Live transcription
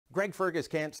Greg Fergus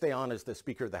can't stay on as the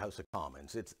Speaker of the House of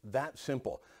Commons. It's that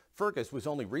simple. Fergus was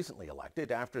only recently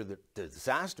elected after the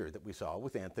disaster that we saw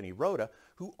with Anthony Rota,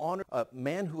 who honored a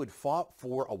man who had fought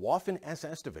for a Waffen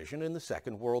SS division in the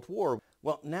Second World War.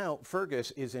 Well, now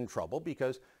Fergus is in trouble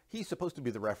because he's supposed to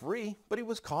be the referee, but he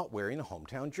was caught wearing a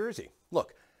hometown jersey.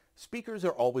 Look, speakers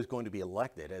are always going to be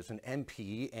elected as an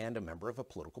MP and a member of a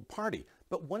political party,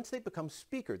 but once they become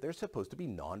speaker, they're supposed to be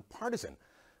nonpartisan.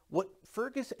 What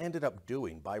Fergus ended up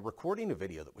doing by recording a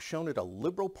video that was shown at a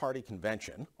Liberal Party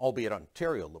convention, albeit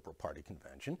Ontario Liberal Party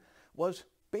convention, was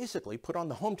basically put on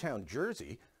the hometown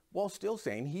jersey while still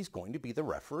saying he's going to be the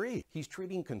referee. He's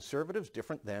treating Conservatives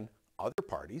different than other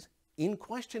parties in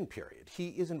question period.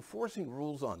 He is enforcing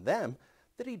rules on them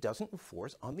that he doesn't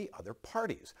enforce on the other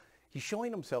parties. He's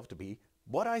showing himself to be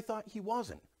what I thought he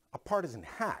wasn't, a partisan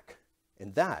hack,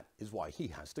 and that is why he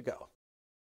has to go.